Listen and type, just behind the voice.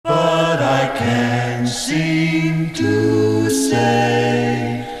I can seem to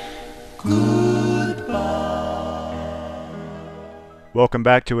say goodbye. Welcome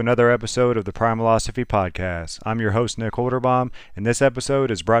back to another episode of the Primalosophy Podcast. I'm your host, Nick Holderbaum, and this episode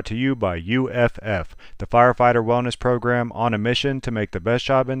is brought to you by UFF, the Firefighter Wellness Program on a mission to make the best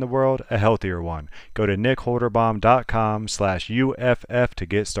job in the world a healthier one. Go to nickholderbaum.com/UFF to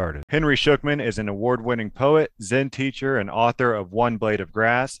get started. Henry Shukman is an award-winning poet, Zen teacher, and author of One Blade of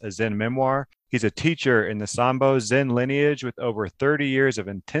Grass, a Zen memoir. He's a teacher in the Sambo Zen lineage with over 30 years of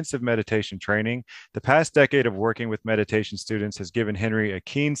intensive meditation training. The past decade of working with meditation students has given Henry a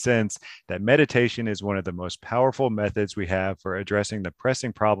keen sense that meditation is one of the most powerful methods we have for addressing the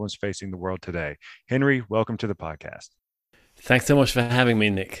pressing problems facing the world today. Henry, welcome to the podcast. Thanks so much for having me,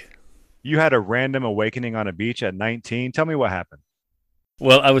 Nick. You had a random awakening on a beach at 19. Tell me what happened.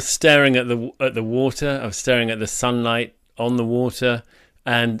 Well, I was staring at the water. I was staring at the sunlight on the water,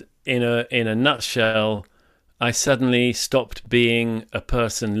 and in a nutshell, I suddenly stopped being a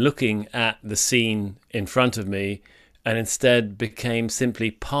person looking at the scene in front of me and instead became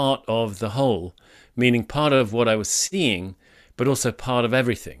simply part of the whole, meaning part of what I was seeing, but also part of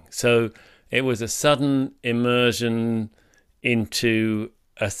everything. So it was a sudden immersion into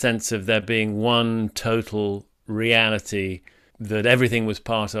a sense of there being one total reality that everything was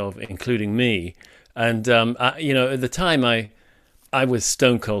part of, including me. And, at the time I was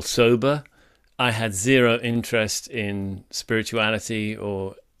stone cold sober. I had zero interest in spirituality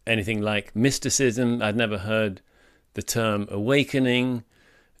or anything like mysticism. I'd never heard the term awakening,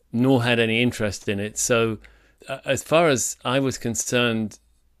 nor had any interest in it. So as far as I was concerned,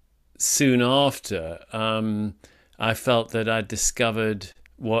 soon after, I felt that I'd discovered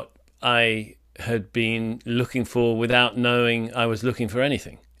what I had been looking for without knowing I was looking for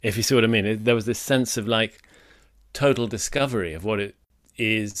anything, if you see what I mean. There was this sense of like total discovery of what it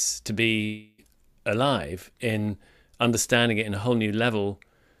is to be alive, in understanding it in a whole new level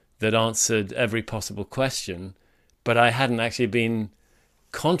that answered every possible question, but I hadn't actually been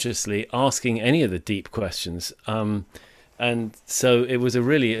consciously asking any of the deep questions. And so it was a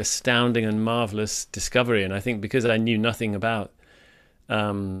really astounding and marvelous discovery. And I think because I knew nothing about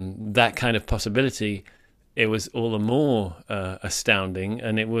that kind of possibility, it was all the more astounding.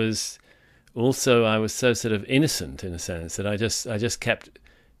 And it was also, I was so sort of innocent in a sense that I just kept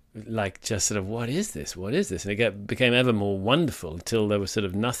like just sort of, what is this? And it became ever more wonderful until there was sort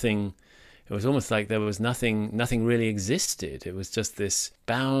of nothing. It was almost like there was nothing really existed. It was just this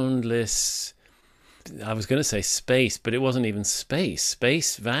boundless, I was going to say space, but it wasn't even space.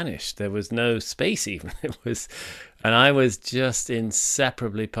 Space vanished. There was no space even. And I was just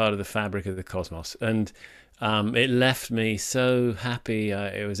inseparably part of the fabric of the cosmos. And it left me so happy.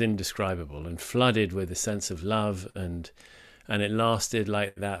 It was indescribable and flooded with a sense of love, and it lasted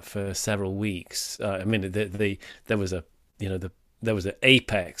like that for several weeks. I mean, there was an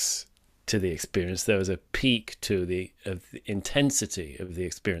apex to the experience. There was a peak to the intensity of the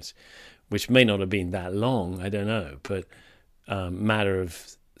experience, which may not have been that long. I don't know, but matter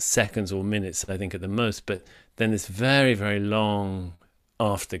of seconds or minutes, I think, at the most. But then this very, very long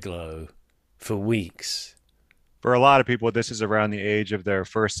afterglow for weeks. For a lot of people, this is around the age of their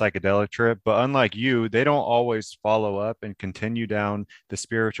first psychedelic trip, but unlike you, they don't always follow up and continue down the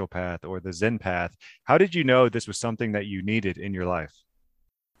spiritual path or the Zen path. How did you know this was something that you needed in your life?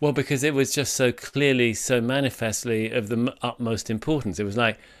 Well, because it was just so clearly, so manifestly of the utmost importance. It was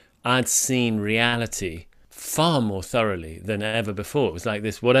like I'd seen reality far more thoroughly than ever before. It was like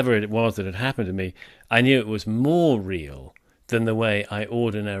this, whatever it was that had happened to me, I knew it was more real than the way I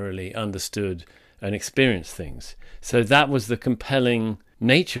ordinarily understood and experienced things. So that was the compelling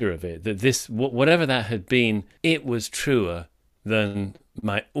nature of it, that this, whatever that had been, it was truer than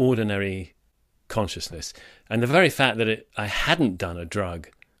my ordinary consciousness. And the very fact that I hadn't done a drug,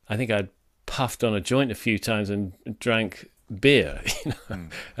 I think I'd puffed on a joint a few times and drank beer,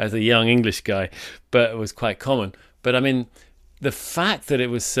 as a young English guy, but it was quite common. But I mean, the fact that it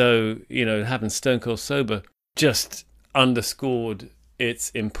was so, it happened stone cold sober, just underscored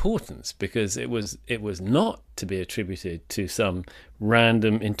its importance, because it was not to be attributed to some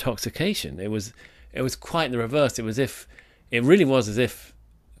random intoxication. It was quite the reverse. It really was as if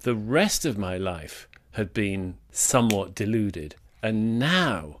the rest of my life had been somewhat deluded, and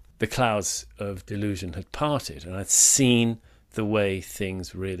now the clouds of delusion had parted and I'd seen the way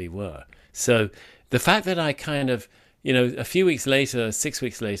things really were. So the fact that I kind of, a few weeks later, 6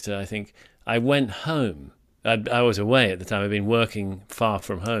 weeks later, I think, I went home. I was away at the time. I'd been working far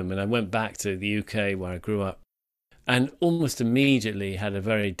from home, and I went back to the UK where I grew up, and almost immediately had a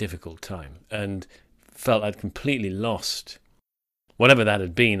very difficult time and felt I'd completely lost whatever that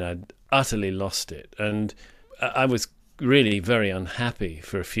had been. utterly lost it. And I was really very unhappy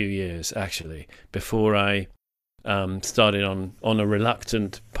for a few years, actually, before I started on a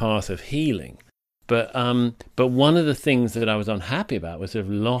reluctant path of healing. But one of the things that I was unhappy about was to have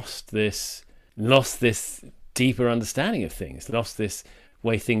lost this deeper understanding of things, lost this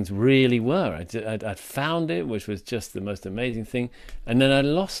way things really were. I'd found it, which was just the most amazing thing, and then I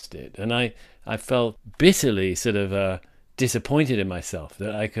lost it, and I felt bitterly sort of disappointed in myself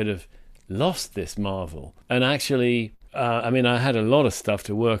that I could have lost this marvel. And actually, I had a lot of stuff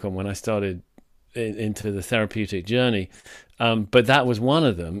to work on when I started into the therapeutic journey, but that was one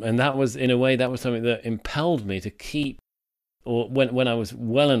of them, and that was, in a way, that was something that impelled me to keep, or when I was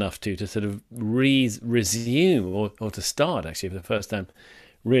well enough to sort of resume or to start, actually, for the first time,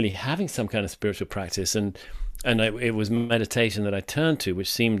 really having some kind of spiritual practice. And it was meditation that I turned to,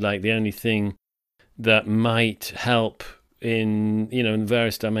 which seemed like the only thing that might help in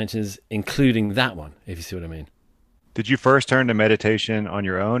various dimensions, including that one, if you see what I mean. Did you first turn to meditation on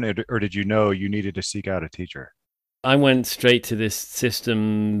your own, or did you know you needed to seek out a teacher? I went straight to this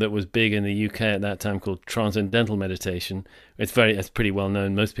system that was big in the UK at that time called Transcendental Meditation. It's pretty well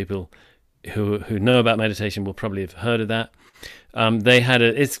known. Most people who know about meditation will probably have heard of that. They had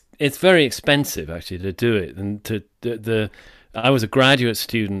it's very expensive actually to do it, and I was a graduate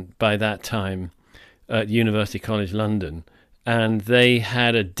student by that time at University College London, and they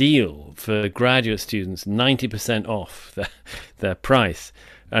had a deal for graduate students, 90% off their price.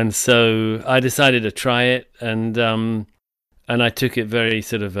 And so I decided to try it, and I took it very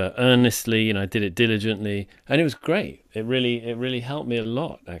sort of earnestly, and I did it diligently, and it was great. It really helped me a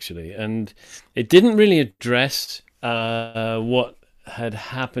lot, actually. And it didn't really address what had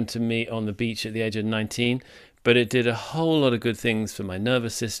happened to me on the beach at the age of 19, but it did a whole lot of good things for my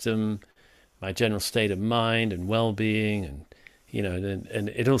nervous system, my general state of mind and well-being, and and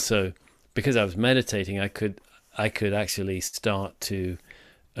it also, because I was meditating, I could actually start to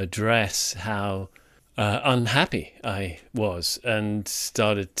address how unhappy I was, and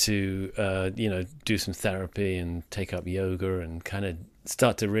started to do some therapy and take up yoga and kind of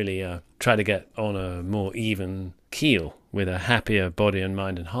start to really try to get on a more even keel with a happier body and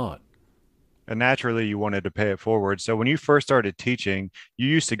mind and heart. And naturally, you wanted to pay it forward. So when you first started teaching, you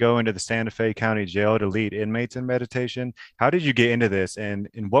used to go into the Santa Fe County Jail to lead inmates in meditation. How did you get into this, and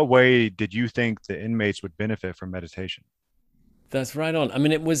in what way did you think the inmates would benefit from meditation? That's right on. I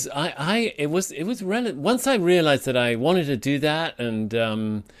mean, it was once I realized that I wanted to do that,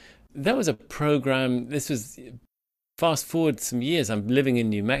 and there was a program. This was, fast forward some years. I'm living in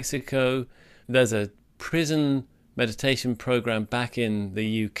New Mexico. There's a prison meditation program back in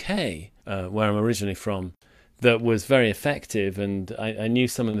the UK, where I'm originally from, that was very effective, and I knew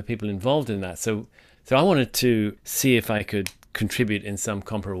some of the people involved in that. So I wanted to see if I could contribute in some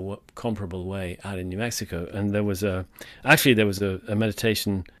comparable way out in New Mexico. And there was a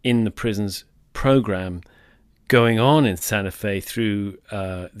meditation in the prisons program going on in Santa Fe through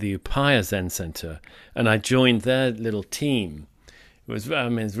the Upaya Zen Center, and I joined their little team.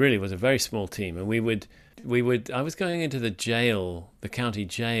 It really was a very small team, and I was going into the jail, the county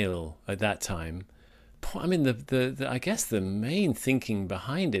jail at that time. I mean, I guess the main thinking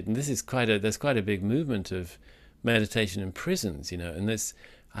behind it, and there's quite a big movement of meditation in prisons, and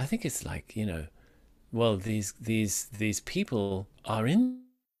I think it's like, well, these people are in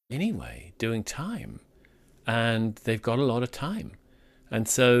anyway doing time, and they've got a lot of time. And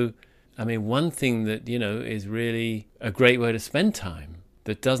so, I mean, one thing that, is really a great way to spend time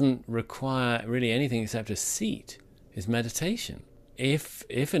that doesn't require really anything except a seat is meditation. If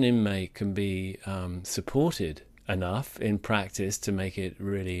an inmate can be supported enough in practice to make it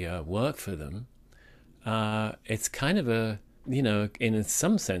really work for them, it's kind of in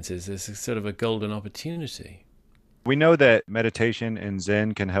some senses, it's a sort of a golden opportunity. We know that meditation and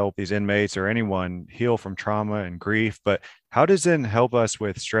Zen can help these inmates or anyone heal from trauma and grief, but how does Zen help us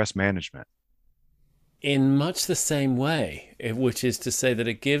with stress management? In much the same way, which is to say that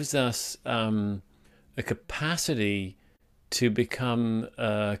it gives us a capacity to become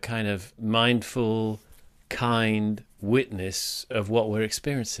a kind of mindful, kind witness of what we're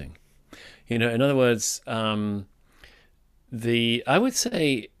experiencing. In other words, I would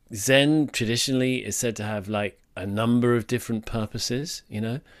say Zen traditionally is said to have like a number of different purposes,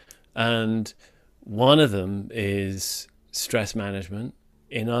 and one of them is stress management.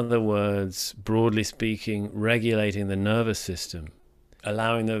 In other words, broadly speaking, regulating the nervous system,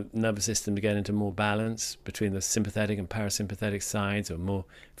 allowing the nervous system to get into more balance between the sympathetic and parasympathetic sides, or more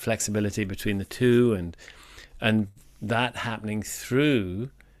flexibility between the two, and that happening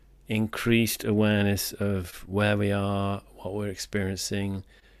through increased awareness of where we are, what we're experiencing,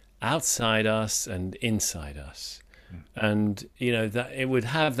 outside us and inside us. And, you know, that it would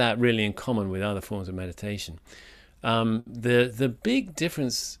have that really in common with other forms of meditation. The big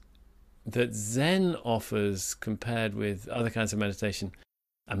difference that Zen offers compared with other kinds of meditation,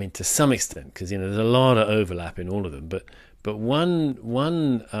 I mean, to some extent, because, you know, there's a lot of overlap in all of them, but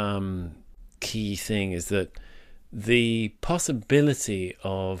one key thing is that the possibility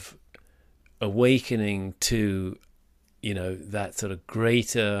of awakening to, you know, that sort of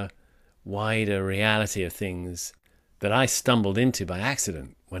greater, wider reality of things that I stumbled into by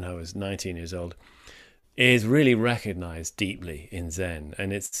accident when I was 19 years old is really recognized deeply in Zen.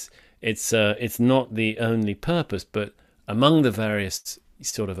 And it's not the only purpose, but among the various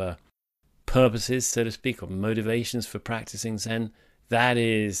sort of purposes, so to speak, or motivations for practicing Zen, that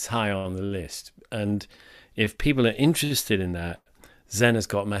is high on the list. And if people are interested in that, Zen has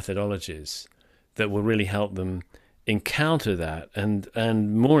got methodologies that will really help them encounter that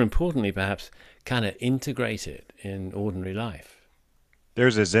and more importantly, perhaps, kind of integrate it in ordinary life.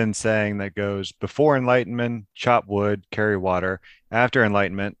 There's a Zen saying that goes, before enlightenment, chop wood, carry water. After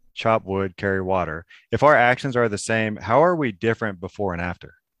enlightenment, chop wood, carry water. If our actions are the same, how are we different before and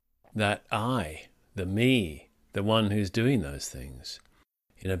after? That I, the me, the one who's doing those things,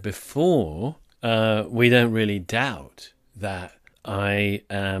 you know, before we don't really doubt that I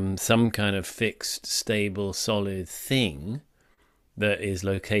am some kind of fixed, stable, solid thing that is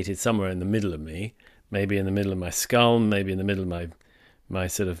located somewhere in the middle of me, maybe in the middle of my skull, maybe in the middle of my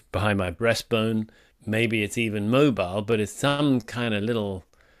sort of behind my breastbone. Maybe it's even mobile, but it's some kind of little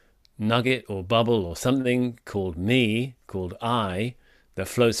nugget or bubble or something called me, called I, that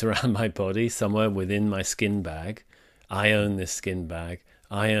floats around my body somewhere within my skin bag. I own this skin bag.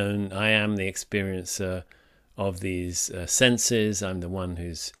 I am the experiencer of these senses. I'm the one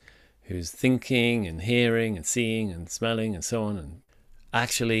who's thinking and hearing and seeing and smelling and so on. And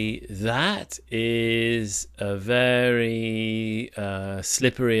actually, that is a very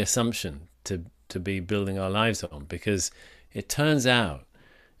slippery assumption to be building our lives on, because it turns out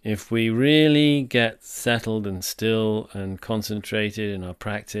if we really get settled and still and concentrated in our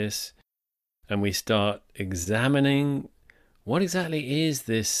practice, and we start examining what exactly is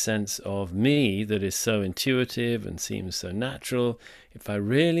this sense of me that is so intuitive and seems so natural, if I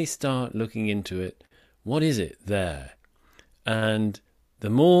really start looking into it, what is it there? And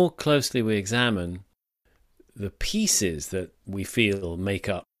the more closely we examine the pieces that we feel make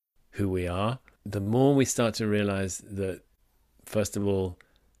up who we are, the more we start to realize that, first of all,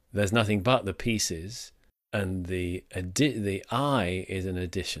 there's nothing but the pieces, and the I is an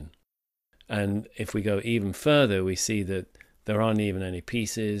addition. And if we go even further, we see that there aren't even any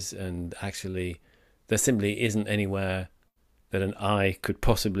pieces, and actually there simply isn't anywhere that an I could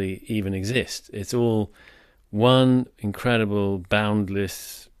possibly even exist. It's all one incredible,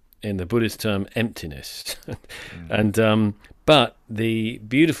 boundless, in the Buddhist term, emptiness. And but the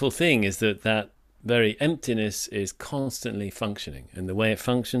beautiful thing is that very emptiness is constantly functioning, and the way it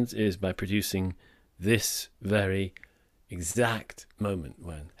functions is by producing this very exact moment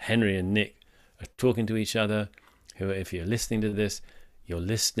when Henry and Nick are talking to each other. Who, if you're listening to this, you're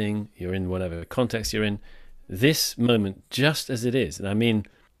listening, you're in whatever context you're in, this moment just as it is, and I mean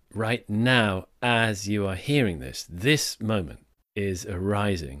right now as you are hearing this moment is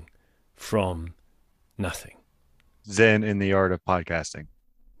arising from nothing. Zen in the art of podcasting.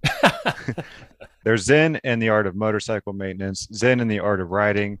 There's Zen in the art of motorcycle maintenance, Zen in the art of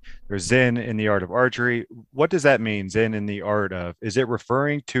riding, there's Zen in the art of archery. What does that mean, Zen in the art of? Is it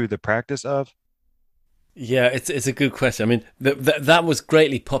referring to the practice of? Yeah, it's a good question. I mean, that was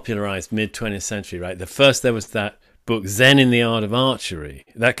greatly popularized mid-20th century, right? First there was that book, Zen in the Art of Archery.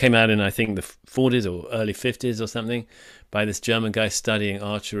 That came out in, I think, the 40s or early 50s or something, by this German guy studying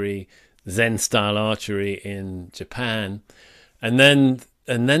archery, Zen-style archery in Japan. And then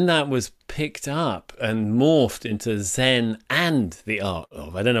that was picked up and morphed into Zen and the Art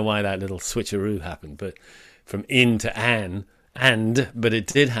of. I don't know why that little switcheroo happened, but from in to but it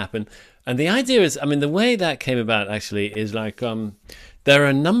did happen. And the idea is, I mean, the way that came about actually is like, there are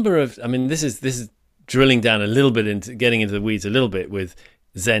a number of, I mean, this is drilling down a little bit into getting into the weeds a little bit with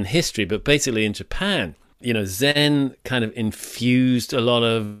Zen history, but basically in Japan, you know, Zen kind of infused a lot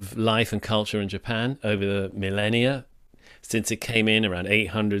of life and culture in Japan over the millennia. Since it came in around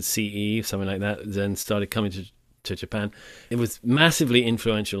 800 CE, something like that, Zen started coming to Japan. It was massively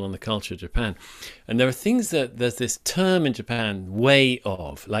influential on the culture of Japan. And there are things that, there's this term in Japan, way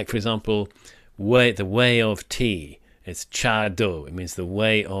of, like, for example, the way of tea. It's cha-do. It means the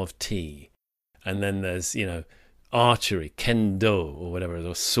way of tea. And then there's, you know, archery, kendo, or whatever,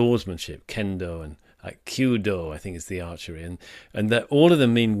 or swordsmanship, kendo, like Kyudo, I think is the archery, and that all of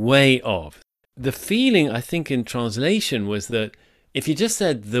them mean way of. The feeling, I think, in translation was that if you just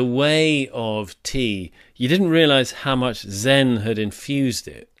said the way of tea, you didn't realize how much Zen had infused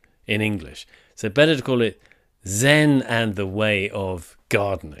it in English. So better to call it Zen and the way of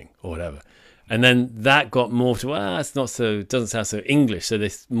gardening or whatever. And then that got morphed to, it's not so, it doesn't sound so English, so they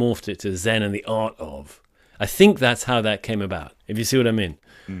morphed it to Zen and the art of. I think that's how that came about, if you see what I mean.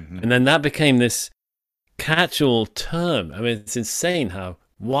 Mm-hmm. And then that became this catch-all term. I mean, it's insane how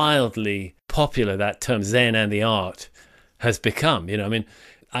wildly popular that term Zen and the art has become. You know, I mean,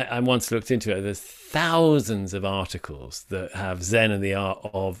 I once looked into it. There's thousands of articles that have Zen and the art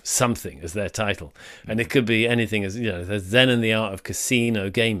of something as their title. And it could be anything as, you know, there's Zen and the art of casino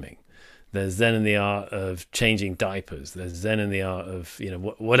gaming. There's Zen and the art of changing diapers. There's Zen and the art of, you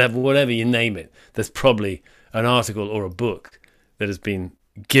know, whatever you name it. There's probably an article or a book that has been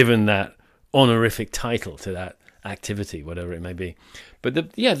given that honorific title to that activity, whatever it may be.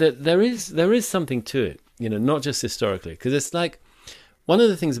 But there is something to it, you know, not just historically, because it's like one of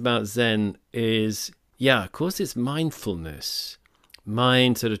the things about Zen is, of course, it's mindfulness,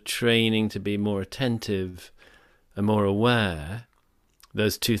 mind sort of training to be more attentive and more aware.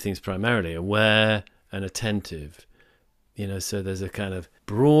 Those two things primarily, aware and attentive, you know, so there's a kind of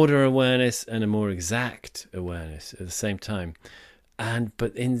broader awareness and a more exact awareness at the same time.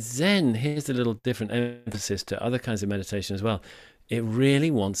 But in Zen, here's a little different emphasis to other kinds of meditation as well. It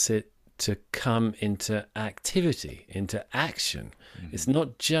really wants it to come into activity, into action. Mm-hmm. It's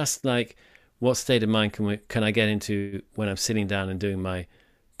not just like, what state of mind can I get into when I'm sitting down and doing my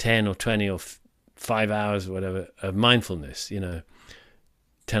 10 or 20 or 5 hours or whatever of mindfulness, you know,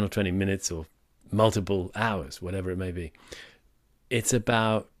 10 or 20 minutes or multiple hours, whatever it may be. It's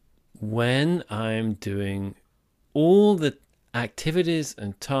about when I'm doing all the activities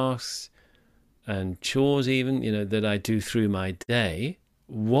and tasks and chores even, you know, that I do through my day.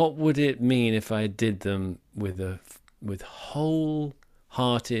 What would it mean if I did them with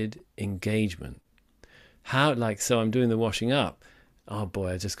wholehearted engagement? How, like, so I'm doing the washing up. Oh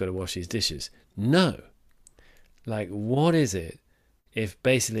boy, I just got to wash these dishes. No. Like, what is it if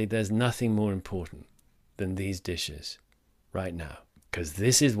basically there's nothing more important than these dishes right now? Because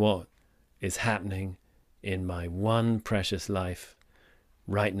this is what is happening in my one precious life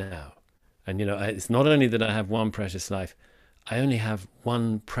right now. And, you know, it's not only that I have one precious life, I only have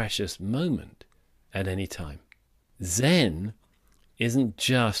one precious moment at any time. Zen isn't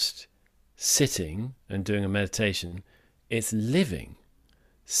just sitting and doing a meditation, it's living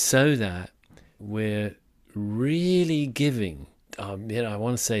so that we're really giving, you know, I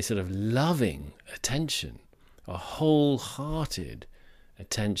want to say sort of loving attention, a wholehearted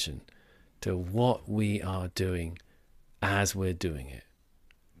attention to what we are doing as we're doing it.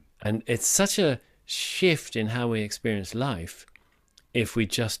 And it's such a shift in how we experience life if we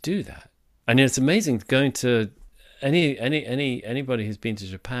just do that. And it's amazing going to anybody who's been to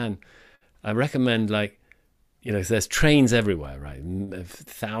Japan. I recommend, like, you know, there's trains everywhere, right?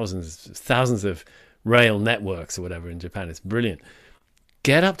 Thousands of rail networks or whatever in Japan. It's brilliant.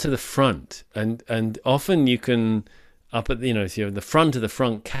 Get up to the front, and often you can up at, you know, if you're in the front of the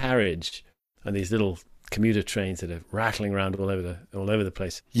front carriage and these little commuter trains that are rattling around all over the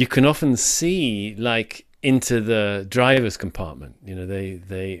place, you can often see, like, into the driver's compartment. You know,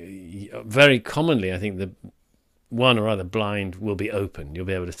 they very commonly, I think, the one or other blind will be open. You'll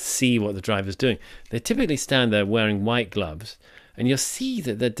be able to see what the driver's doing. They typically stand there wearing white gloves, and you'll see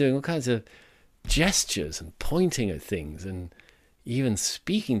that they're doing all kinds of gestures and pointing at things and even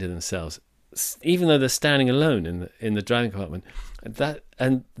speaking to themselves, even though they're standing alone in the driving compartment.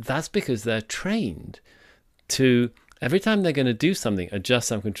 And that's because they're trained to, every time they're going to do something, adjust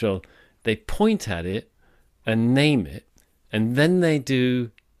some control, they point at it and name it, and then they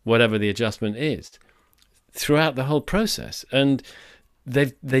do whatever the adjustment is throughout the whole process. And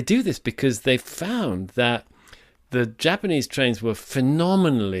they do this because they found that the Japanese trains were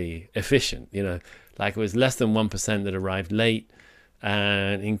phenomenally efficient. You know, like, it was less than 1% that arrived late,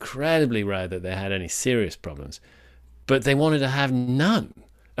 and incredibly rare that they had any serious problems. But they wanted to have none,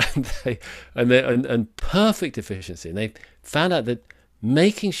 and perfect efficiency. And they found out that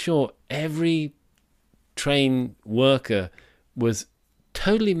making sure every train worker was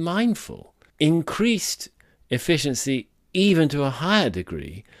totally mindful increased efficiency even to a higher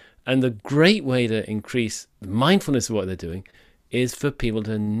degree. And the great way to increase the mindfulness of what they're doing is for people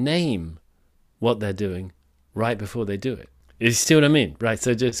to name what they're doing right before they do it. You see what I mean? Right,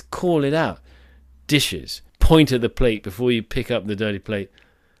 so just call it out. Dishes. Point at the plate before you pick up the dirty plate.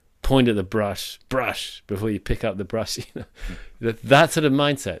 Point at the brush before you pick up the brush. You know, that sort of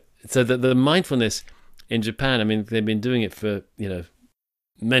mindset. So that the mindfulness in Japan. I mean, they've been doing it for,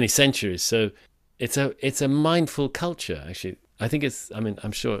 many centuries. So it's a mindful culture, actually. I think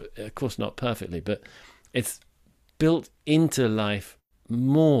I'm sure, of course, not perfectly, but it's built into life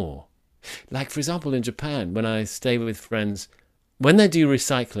more. Like, for example, in Japan, when I stay with friends, when they do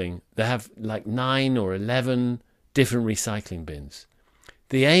recycling, they have like 9 or 11 different recycling bins.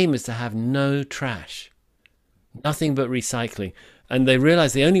 The aim is to have no trash, nothing but recycling. And they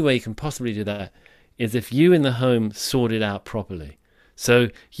realize the only way you can possibly do that is if you in the home sort it out properly. So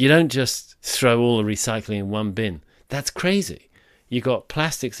you don't just throw all the recycling in one bin. That's crazy. You've got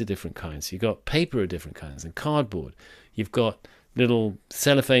plastics of different kinds. You've got paper of different kinds and cardboard. You've got little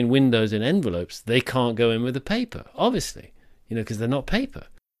cellophane windows in envelopes. They can't go in with the paper, obviously, because they're not paper.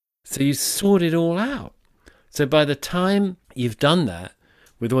 So you sort it all out. So by the time you've done that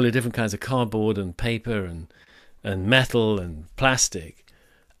with all the different kinds of cardboard and paper and metal and plastic,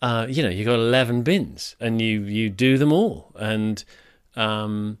 you've got 11 bins and you do them all. And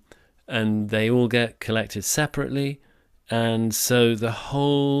they all get collected separately. And so the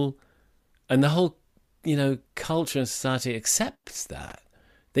whole culture and society accepts that.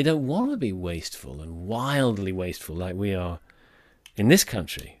 They don't want to be wasteful and wildly wasteful like we are in this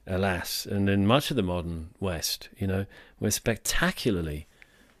country, alas, and in much of the modern West. We're spectacularly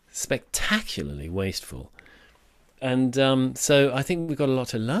wasteful. And so I think we've got a lot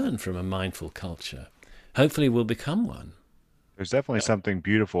to learn from a mindful culture. Hopefully we'll become one. There's definitely something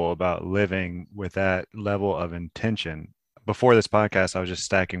beautiful about living with that level of intention. Before this podcast, I was just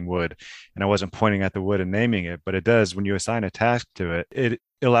stacking wood and I wasn't pointing at the wood and naming it, but it does, when you assign a task to it, it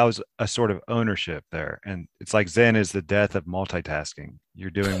allows a sort of ownership there. And it's like Zen is the death of multitasking. You're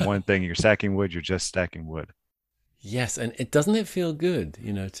doing one thing, you're stacking wood, you're just stacking wood. Yes, and doesn't it feel good,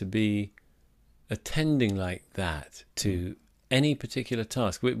 to be attending like that to any particular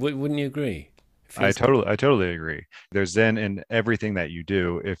task? Wouldn't you agree? I totally agree. There's Zen in everything that you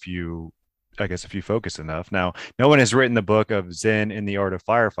do if you focus enough. Now, no one has written the book of Zen in the Art of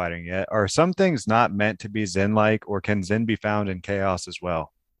Firefighting yet. Are some things not meant to be Zen-like, or can Zen be found in chaos as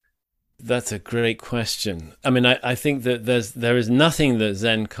well? That's a great question. I mean, I think that there is nothing that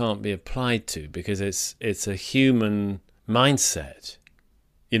Zen can't be applied to, because it's a human mindset.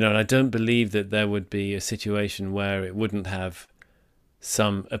 And I don't believe that there would be a situation where it wouldn't have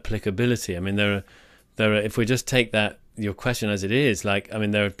some applicability. I mean, there are, if we just take that, your question as it is, there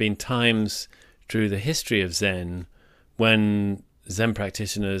have been times through the history of Zen when Zen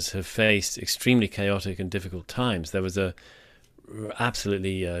practitioners have faced extremely chaotic and difficult times. There was a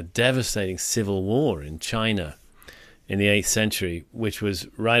absolutely devastating civil war in China in the 8th century, which was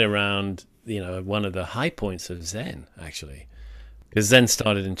right around, one of the high points of Zen, actually. Because Zen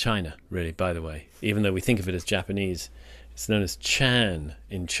started in China, really, by the way. Even though we think of it as Japanese, it's known as Chan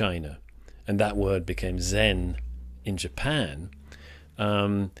in China. And that word became Zen in Japan.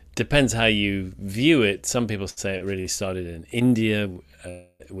 Depends how you view it. Some people say it really started in India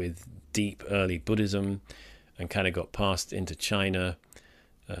with deep early Buddhism and kind of got passed into China,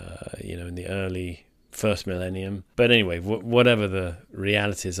 in the early first millennium. But anyway, whatever the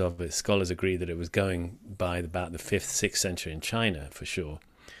realities of it, scholars agree that it was going by about the 5th, 6th century in China for sure.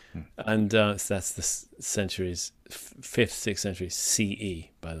 And so that's the 5th, 6th century CE,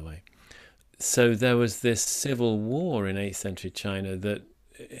 by the way. So there was this civil war in 8th century China that,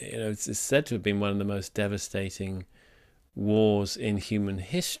 it's said to have been one of the most devastating wars in human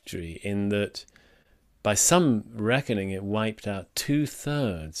history, in that by some reckoning it wiped out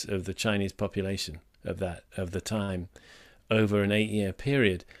 2/3 of the Chinese population of the time over an 8-year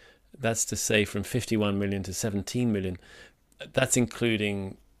period. That's to say from 51 million to 17 million. That's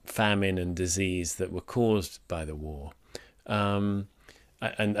including famine and disease that were caused by the war. And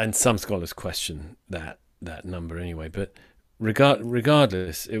some scholars question that number anyway. But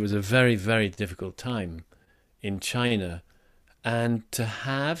regardless, it was a very, very difficult time in China. And to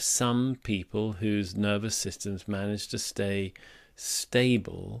have some people whose nervous systems managed to stay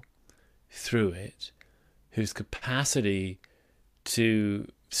stable through it, whose capacity to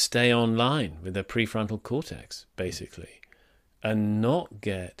stay online with their prefrontal cortex, basically, and not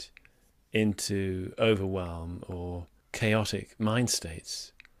get into overwhelm or chaotic mind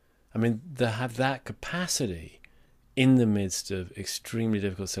states. I mean, they have that capacity in the midst of extremely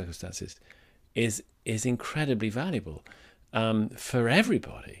difficult circumstances is incredibly valuable for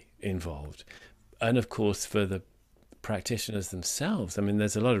everybody involved, and of course for the practitioners themselves. I mean,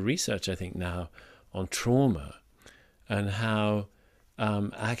 there's a lot of research, I think, now on trauma and how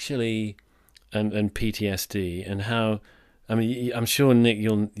actually and PTSD, and how, I mean, I'm sure, Nick,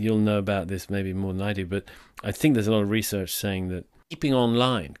 you'll know about this maybe more than I do, but I think there's a lot of research saying that keeping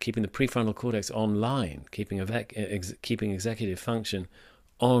online, keeping the prefrontal cortex online, keeping executive function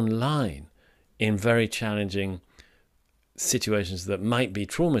online in very challenging situations that might be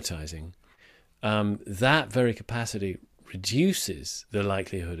traumatizing, that very capacity reduces the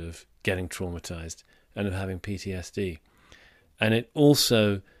likelihood of getting traumatized and of having PTSD. And it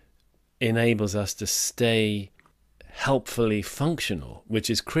also enables us to stay helpfully functional, which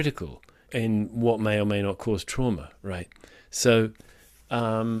is critical in what may or may not cause trauma, right? So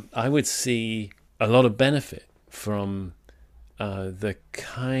I would see a lot of benefit from the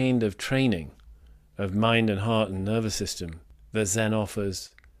kind of training of mind and heart and nervous system that Zen offers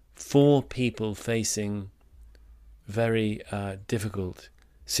for people facing very difficult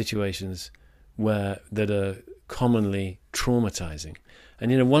situations that are commonly traumatizing.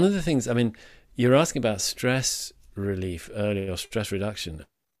 And one of the things, you're asking about stress relief earlier, or stress reduction.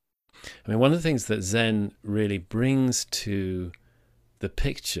 One of the things that Zen really brings to the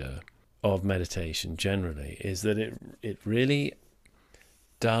picture of meditation generally is that it really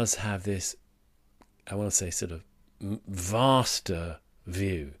does have this, I want to say, sort of vaster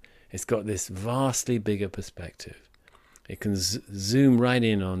view. It's got this vastly bigger perspective. It can zoom right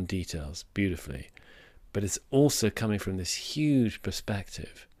in on details beautifully, but it's also coming from this huge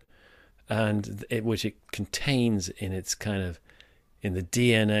perspective, and which it contains in its in the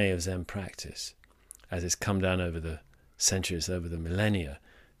DNA of Zen practice, as it's come down over the centuries, over the millennia.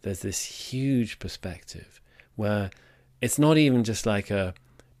 There's this huge perspective where it's not even just like a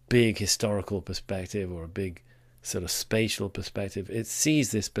big historical perspective or a big sort of spatial perspective. It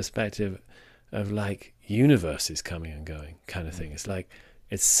sees this perspective of like universes coming and going kind of thing. It's like,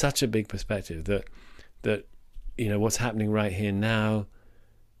 it's such a big perspective that what's happening right here now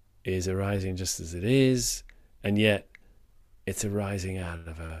is arising just as it is, and yet it's arising out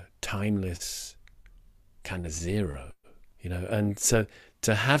of a timeless kind of zero, and so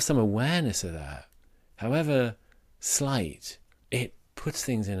to have some awareness of that, however slight, it puts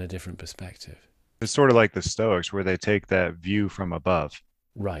things in a different perspective. It's sort of like the Stoics, where they take that view from above.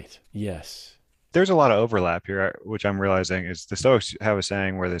 Right. Yes. There's a lot of overlap here, which I'm realizing is the Stoics have a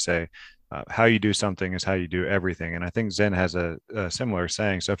saying where they say, how you do something is how you do everything. And I think Zen has a similar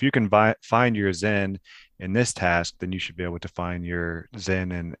saying. So if you can find your Zen in this task, then you should be able to find your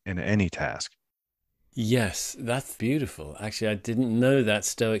Zen in any task. Yes, that's beautiful. Actually, I didn't know that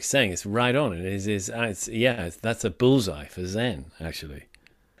Stoic saying. It's right on. That's a bullseye for Zen, actually.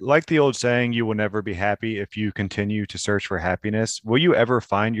 Like the old saying, you will never be happy if you continue to search for happiness. Will you ever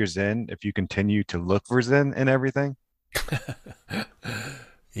find your Zen if you continue to look for Zen in everything?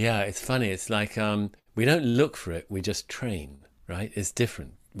 Yeah, it's funny. It's like we don't look for it. We just train, right? It's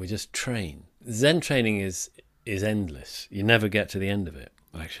different. We just train. Zen training is endless. You never get to the end of it,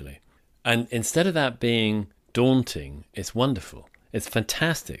 actually. And instead of that being daunting, it's wonderful. It's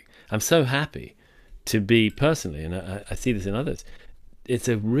fantastic. I'm so happy to be personally, and I see this in others, it's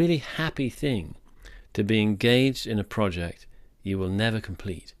a really happy thing to be engaged in a project you will never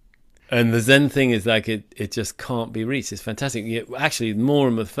complete. And the Zen thing is like it just can't be reached. It's fantastic. Actually, more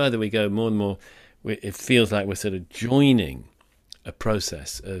and more further we go, more and more it feels like we're sort of joining a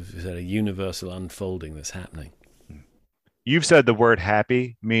process of sort of universal unfolding that's happening. You've said the word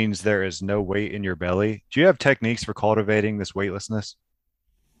happy means there is no weight in your belly. Do you have techniques for cultivating this weightlessness?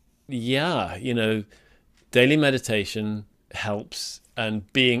 Yeah, daily meditation helps,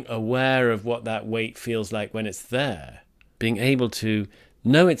 and being aware of what that weight feels like when it's there, being able to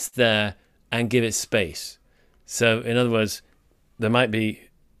know it's there and give it space. So in other words, there might be,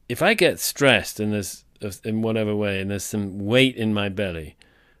 if I get stressed and there's in whatever way and there's some weight in my belly,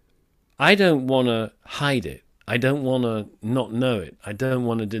 I don't want to hide it. I don't want to not know it. I don't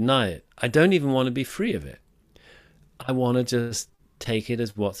want to deny it. I don't even want to be free of it. I want to just take it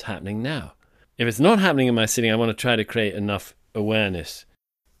as what's happening now. If it's not happening in my sitting, I want to try to create enough awareness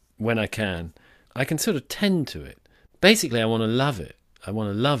when I can. I can sort of tend to it. Basically, I want to love it. I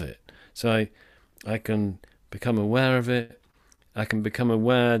want to love it. So I can become aware of it. I can become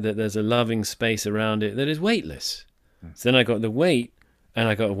aware that there's a loving space around it that is weightless. So then I got the weight and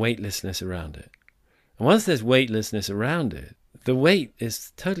I got a weightlessness around it. And once there's weightlessness around it, the weight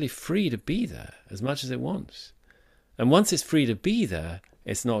is totally free to be there as much as it wants. And once it's free to be there,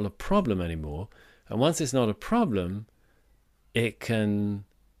 it's not a problem anymore. And once it's not a problem, it can,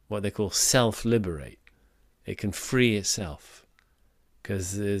 what they call self-liberate. It can free itself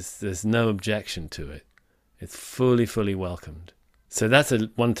because there's no objection to it. It's fully welcomed. So that's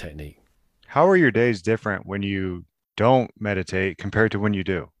one technique. How are your days different when you don't meditate compared to when you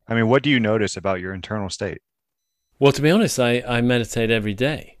do? I mean, what do you notice about your internal state? Well, to be honest, I meditate every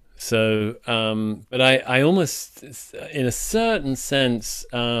day. So, but I almost, in a certain sense,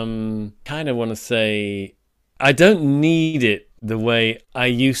 kind of want to say I don't need it the way I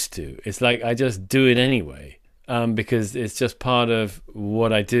used to. It's like I just do it anyway, because it's just part of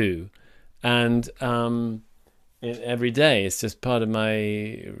what I do, and every day it's just part of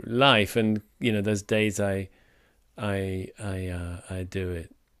my life. And those days I do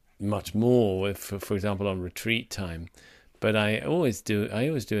it much more, for example, on retreat time. But I always do it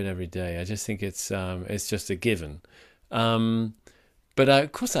every day. I just think it's just a given. But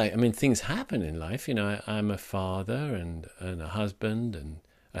of course, I mean, things happen in life. I'm a father and a husband and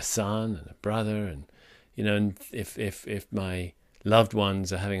a son and a brother, and and if my loved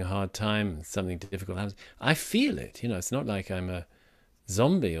ones are having a hard time and something difficult happens, I feel it. It's not like I'm a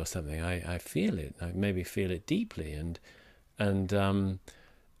zombie or something. I feel it. I maybe feel it deeply, and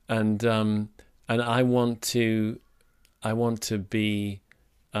I want to be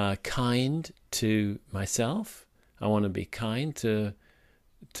kind to myself. I want to be kind to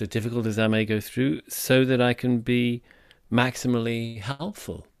difficult as I may go through, so that I can be maximally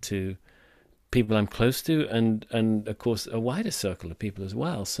helpful to people I'm close to, and of course a wider circle of people as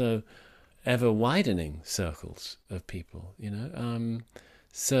well. So ever widening circles of people,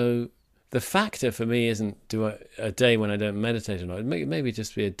 So the factor for me isn't a day when I don't meditate or not. Maybe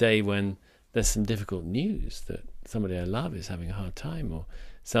just be a day when there's some difficult news that somebody I love is having a hard time, or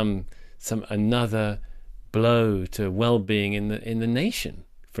some another blow to well-being in the nation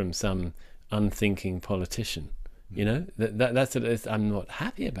from some unthinking politician. That's I'm not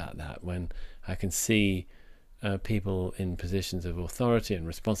happy about that when I can see people in positions of authority and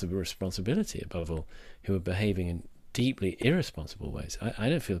responsibility above all who are behaving in deeply irresponsible ways. I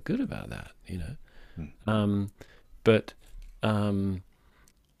don't feel good about that.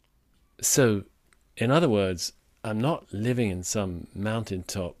 So in other words, I'm not living in some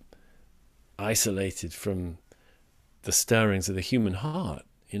mountaintop isolated from the stirrings of the human heart.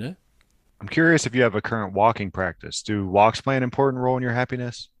 I'm curious if you have a current walking practice. Do walks play an important role in your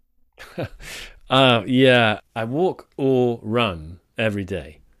happiness? Yeah, I walk or run every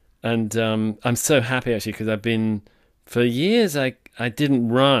day. And I'm so happy actually, because for years I didn't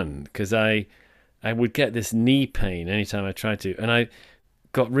run because I would get this knee pain anytime I tried to. And I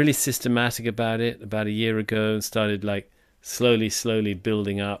got really systematic about it about a year ago and started like slowly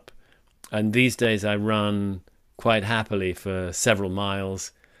building up. And these days I run quite happily for several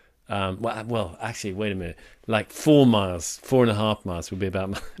miles. Well, actually, wait a minute. Like 4 miles, 4.5 miles would be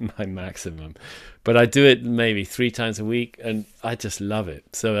about my maximum. But I do it maybe 3 times a week, and I just love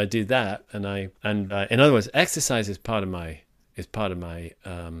it. So I do that, and in other words, exercise is part of my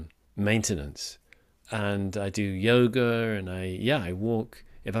maintenance. And I do yoga, and I walk.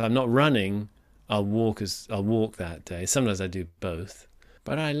 If I'm not running, I'll walk that day. Sometimes I do both.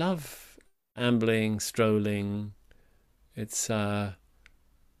 But I love ambling, strolling. It's I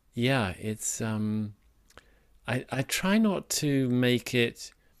try not to make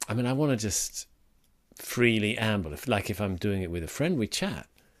it. I mean, I want to just freely amble. If I'm doing it with a friend, we chat.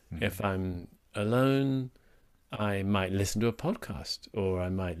 Mm-hmm. If I'm alone, I might listen to a podcast, or I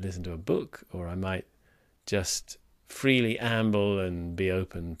might listen to a book, or I might just freely amble and be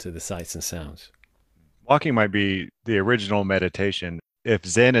open to the sights and sounds. Walking might be the original meditation. If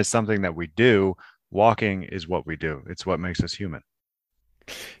Zen is something that we do, walking is what we do. It's what makes us human.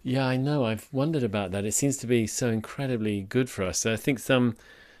 Yeah, I know. I've wondered about that. It seems to be so incredibly good for us. So I think some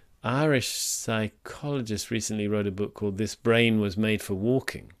Irish psychologist recently wrote a book called "This Brain Was Made for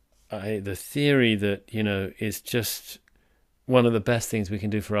Walking." The theory that, is just one of the best things we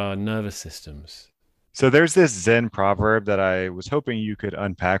can do for our nervous systems. So there's this Zen proverb that I was hoping you could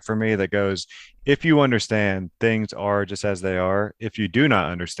unpack for me that goes, if you understand, things are just as they are. If you do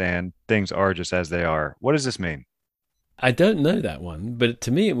not understand, things are just as they are. What does this mean? I don't know that one, but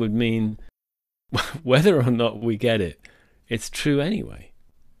to me it would mean whether or not we get it, it's true anyway.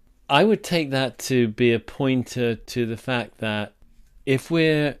 I would take that to be a pointer to the fact that if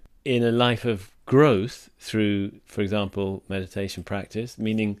we're in a life of growth through, for example, meditation practice,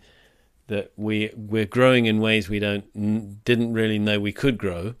 meaning that we're growing in ways we didn't really know we could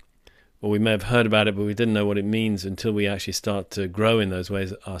grow, or we may have heard about it, but we didn't know what it means until we actually start to grow in those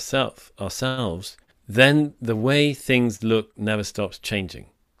ways ourselves, then the way things look never stops changing.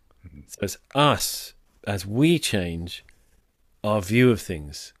 So it's us, as we change, our view of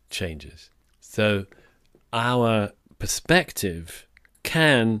things changes. So our perspective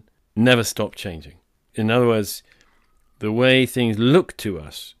can never stop changing. In other words, the way things look to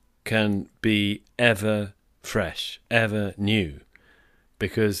us can be ever fresh, ever new,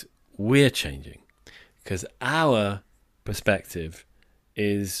 because we're changing. Because our perspective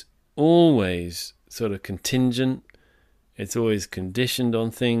is always sort of contingent. It's always conditioned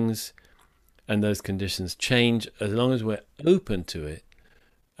on things, and those conditions change. As long as we're open to it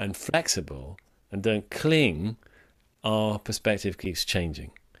and flexible and don't cling, our perspective keeps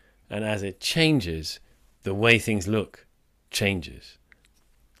changing. And as it changes, the way things look changes.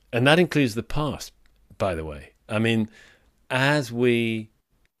 And that includes the past, by the way. I mean, as we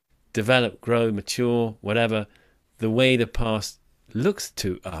develop, grow, mature, whatever, the way the past looks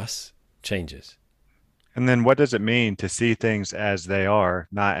to us changes. And then what does it mean to see things as they are,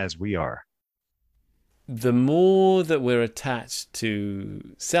 not as we are? The more that we're attached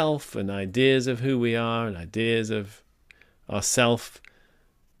to self and ideas of who we are and ideas of ourself,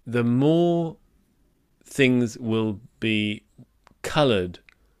 the more things will be colored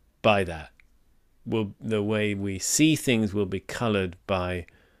by that. The way we see things will be colored by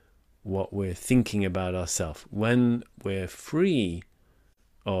what we're thinking about ourselves. When we're free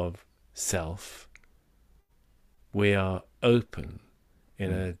of self, we are open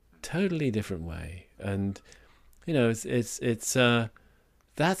in a totally different way. And it's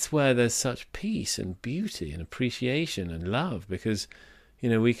that's where there's such peace and beauty and appreciation and love, because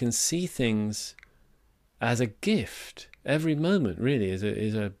we can see things as a gift. Every moment really is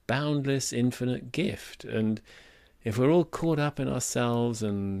a boundless, infinite gift. And if we're all caught up in ourselves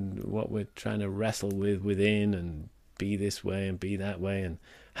and what we're trying to wrestle with within, and be this way and be that way and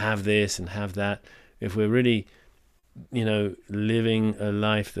have this and have that, if we're really living a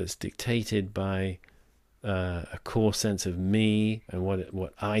life that's dictated by a core sense of me and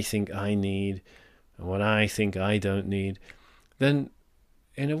what I think I need and what I think I don't need, then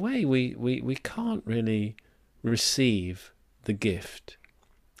in a way we can't really receive the gift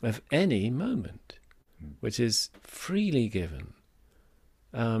of any moment, which is freely given,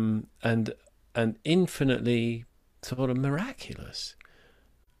 and infinitely sort of miraculous.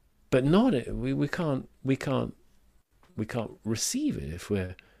 But not we can't receive it if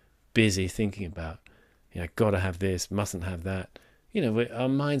we're busy thinking about, got to have this, mustn't have that. Our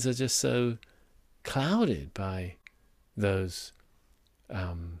minds are just so clouded by those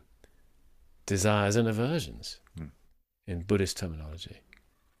desires and aversions, in Buddhist terminology.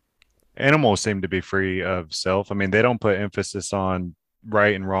 Animals seem to be free of self. I mean, they don't put emphasis on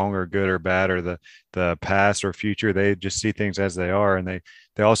right and wrong or good or bad or the past or future. They just see things as they are, and they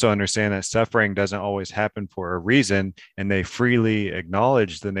also understand that suffering doesn't always happen for a reason, and they freely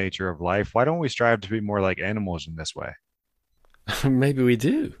acknowledge the nature of life. Why don't we strive to be more like animals in this way? Maybe we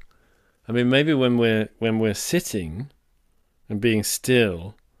do. I mean, maybe when we're sitting and being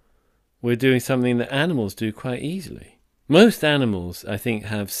still, we're doing something that animals do quite easily. Most animals, I think,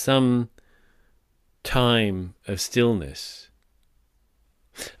 have some time of stillness.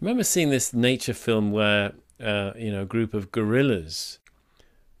 I remember seeing this nature film where a group of gorillas,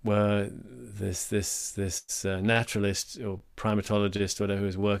 where this naturalist or primatologist or whatever who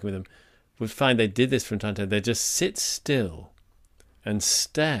was working with them would find they did this from time to time. They just sit still and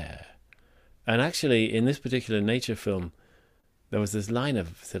stare. And actually, in this particular nature film, there was this line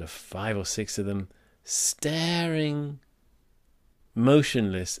of sort of 5 or 6 of them staring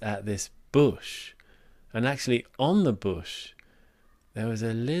motionless at this bush. And actually on the bush there was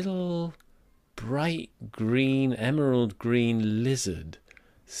a little bright green, emerald green lizard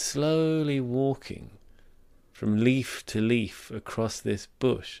slowly walking from leaf to leaf across this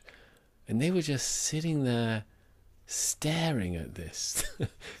bush. And they were just sitting there staring at this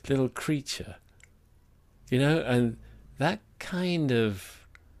little creature, and that kind of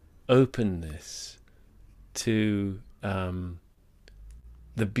openness to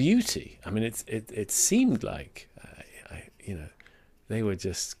the beauty. I mean, it seemed like they were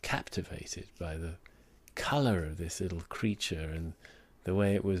just captivated by the color of this little creature and the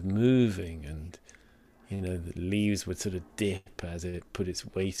way it was moving, and the leaves would sort of dip as it put its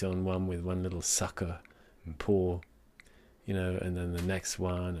weight on one with one little sucker paw, and then the next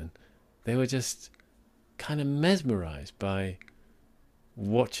one, and they were just kind of mesmerized by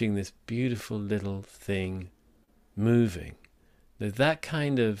watching this beautiful little thing moving. That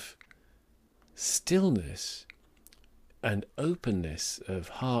kind of stillness and openness of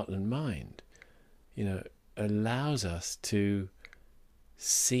heart and mind, allows us to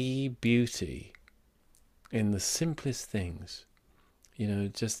see beauty in the simplest things,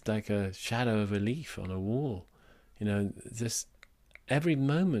 just like a shadow of a leaf on a wall, just every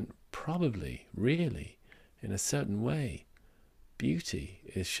moment, probably, really, in a certain way, beauty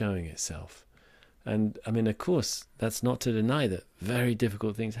is showing itself. And I mean, of course, that's not to deny that very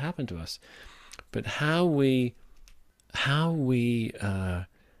difficult things happen to us, but how we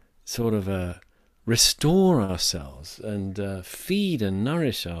sort of restore ourselves and feed and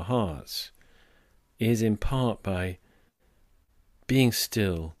nourish our hearts is in part by being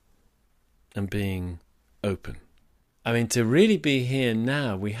still and being open. I mean, to really be here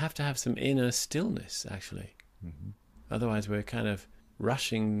now, we have to have some inner stillness, actually. Mm-hmm. Otherwise, we're kind of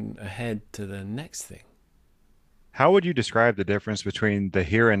rushing ahead to the next thing. How would you describe the difference between the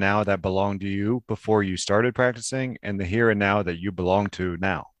here and now that belonged to you before you started practicing and the here and now that you belong to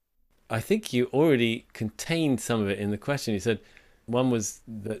now? I think you already contained some of it in the question. You said one was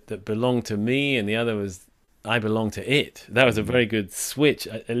that belonged to me and the other was I belong to it. That was a very good switch.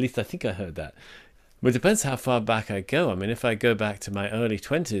 At least I think I heard that. But it depends how far back I go. I mean, if I go back to my early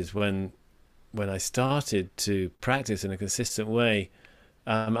 20s when I started to practice in a consistent way,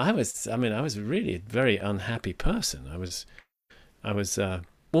 I was really a very unhappy person. I was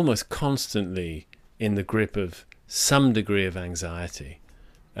almost constantly in the grip of some degree of anxiety,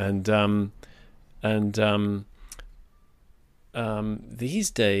 and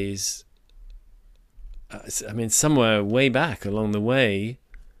these days, I mean, somewhere way back along the way,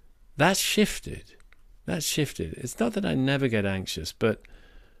 that shifted. It's not that I never get anxious, but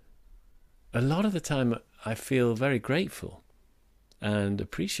a lot of the time I feel very grateful and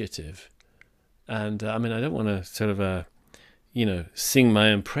appreciative. And I mean, I don't want to sort of, sing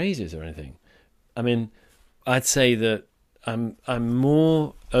my own praises or anything. I mean, I'd say that I'm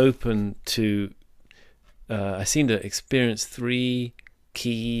more open to. I seem to experience 3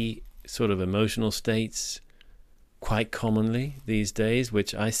 key sort of emotional states quite commonly these days,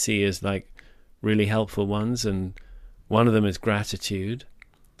 which I see as like really helpful ones. And one of them is gratitude,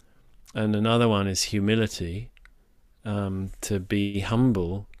 and another one is humility. To be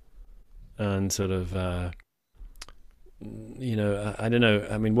humble and sort of, I don't know.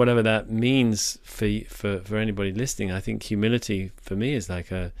 I mean, whatever that means for anybody listening, I think humility for me is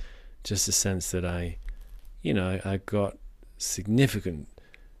like just a sense that I've got significant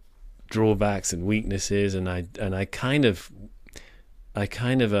drawbacks and weaknesses, and I kind of I'm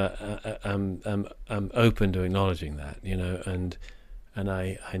open to acknowledging that, and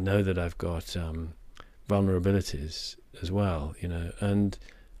I know that I've got vulnerabilities as well, and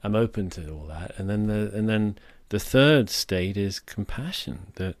I'm open to all that. And then the third state is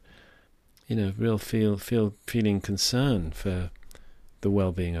compassion, that real feeling concern for the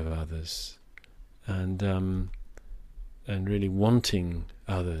well-being of others, and really wanting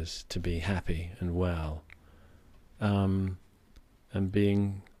others to be happy and well, and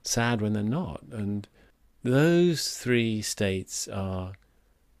being sad when they're not. And those 3 states are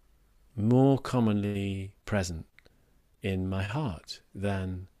more commonly present in my heart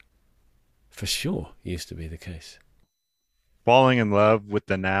than for sure used to be the case. Falling in love with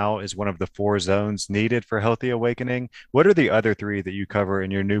the now is one of the 4 zones needed for healthy awakening. What are the other 3 that you cover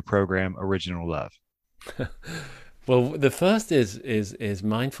in your new program, Original Love? Well, the first is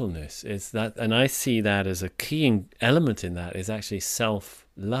mindfulness. It's that, and I see that as a key element in that is actually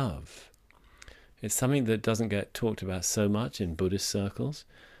self-love. It's something that doesn't get talked about so much in Buddhist circles,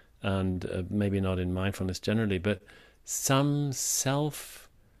 and maybe not in mindfulness generally, but some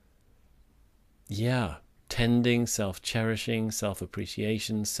tending, self-cherishing,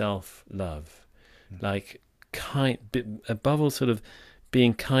 self-appreciation, self-love, like above all, sort of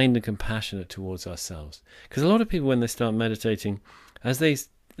being kind and compassionate towards ourselves. Because a lot of people, when they start meditating, as they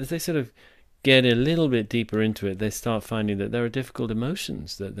sort of get a little bit deeper into it, they start finding that there are difficult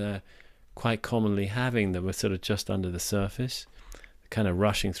emotions that they're quite commonly having that were sort of just under the surface, kind of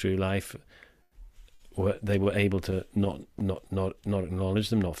rushing through life. They were able to not acknowledge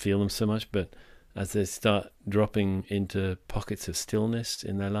them, not feel them so much, but as they start dropping into pockets of stillness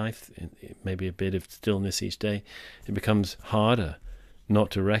in their life, maybe a bit of stillness each day, it becomes harder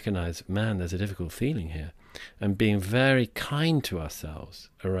not to recognize, man, there's a difficult feeling here. And being very kind to ourselves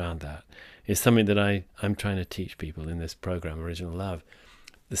around that is something that I'm trying to teach people in this program, Original Love.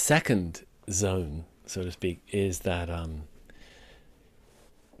 The second zone, so to speak, is that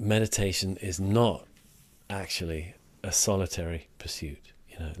meditation is not actually a solitary pursuit.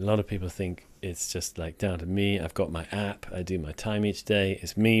 A lot of people think it's just like down to me. I've got my app. I do my time each day.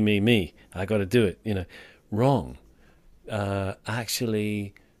 It's me. I got to do it. Wrong.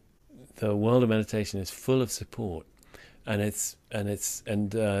 Actually, the world of meditation is full of support, and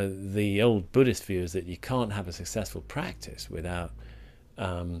the old Buddhist view is that you can't have a successful practice without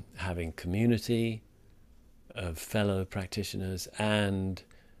having community of fellow practitioners and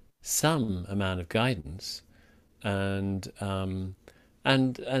some amount of guidance, and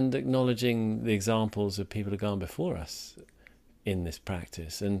acknowledging the examples of people who have gone before us in this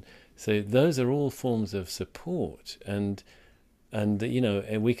practice. And so those are all forms of support. And And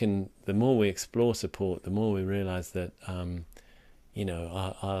and the more we explore support, the more we realize that our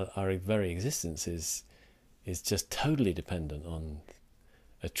very existence is just totally dependent on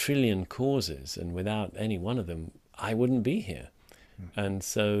a trillion causes, and without any one of them, I wouldn't be here. And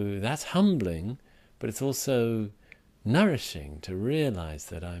so that's humbling, but it's also nourishing to realize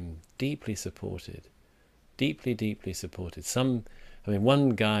that I'm deeply supported, deeply, deeply supported.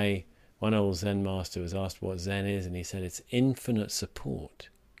 One old Zen master was asked what Zen is, and he said it's infinite support.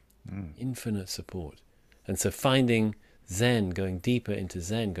 Infinite support. And so finding Zen, going deeper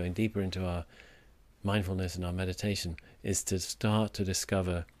into our mindfulness and our meditation, is to start to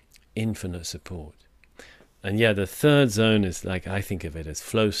discover infinite support. And the third zone is, like, I think of it as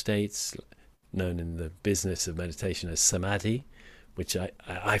flow states, known in the business of meditation as samadhi, which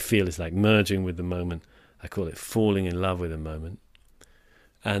I feel is like merging with the moment. I call it falling in love with the moment.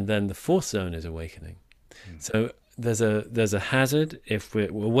 And then the fourth zone is awakening. So there's a hazard if we're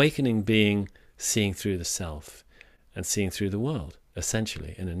awakening, being seeing through the self and seeing through the world,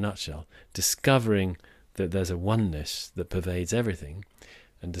 essentially, in a nutshell, discovering that there's a oneness that pervades everything,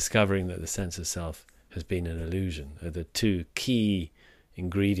 and discovering that the sense of self has been an illusion, are the two key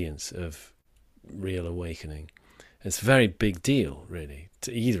ingredients of real awakening. It's a very big deal, really.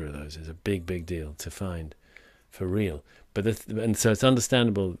 To either of those is a big, big deal to find for real. And so it's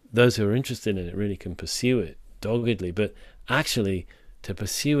understandable those who are interested in it really can pursue it doggedly, but actually to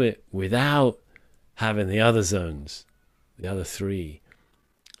pursue it without having the other zones, the other three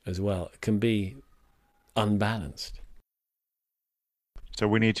as well, can be unbalanced. So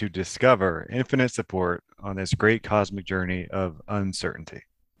we need to discover infinite support on this great cosmic journey of uncertainty.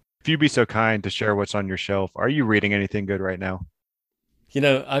 If you'd be so kind to share what's on your shelf, are you reading anything good right now?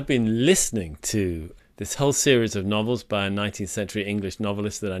 I've been listening to this whole series of novels by a 19th century English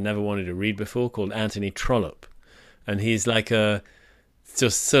novelist that I never wanted to read before, called Anthony Trollope. And he's like a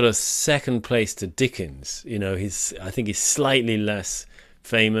just sort of second place to Dickens. I think he's slightly less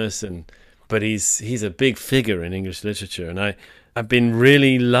famous, but he's a big figure in English literature. And I've been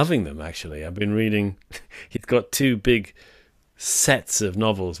really loving them, actually. I've been reading, he's got two big sets of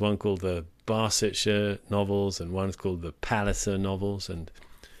novels, one called the Barsetshire novels and one's called the Palliser novels. And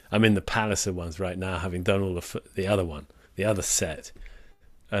I'm in the Palliser ones right now, having done all the other set.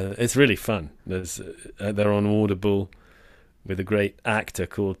 It's really fun. They're on Audible with a great actor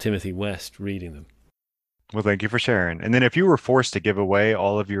called Timothy West reading them. Well, thank you for sharing. And then if you were forced to give away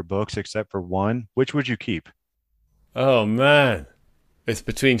all of your books except for one, which would you keep? Oh, man. It's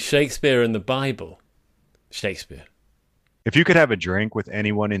between Shakespeare and the Bible. Shakespeare. If you could have a drink with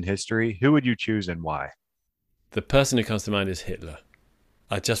anyone in history, who would you choose and why? The person who comes to mind is Hitler.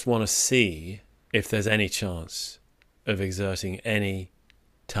 I just want to see if there's any chance of exerting any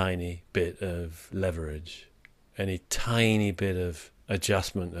tiny bit of leverage, any tiny bit of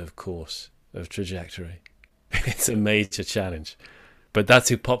adjustment of course, of trajectory. It's a major challenge. But that's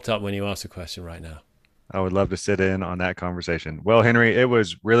who popped up when you asked the question right now. I would love to sit in on that conversation. Well, Henry, it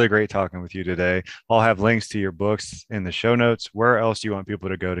was really great talking with you today. I'll have links to your books in the show notes. Where else do you want people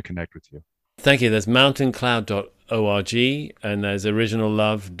to go to connect with you? Thank you. There's mountaincloud.org and there's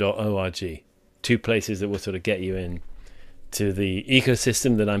originallove.org. Two places that will sort of get you in to the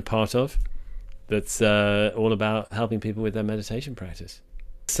ecosystem that I'm part of, that's all about helping people with their meditation practice.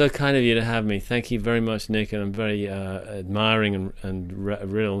 So kind of you to have me. Thank you very much, Nick, and I'm very admiring and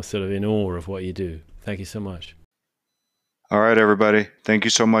real sort of in awe of what you do. Thank you so much. All right, everybody. Thank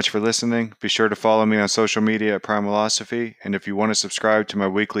you so much for listening. Be sure to follow me on social media at Primalosophy. And if you want to subscribe to my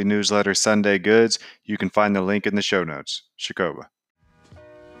weekly newsletter, Sunday Goods, you can find the link in the show notes. Shakoba.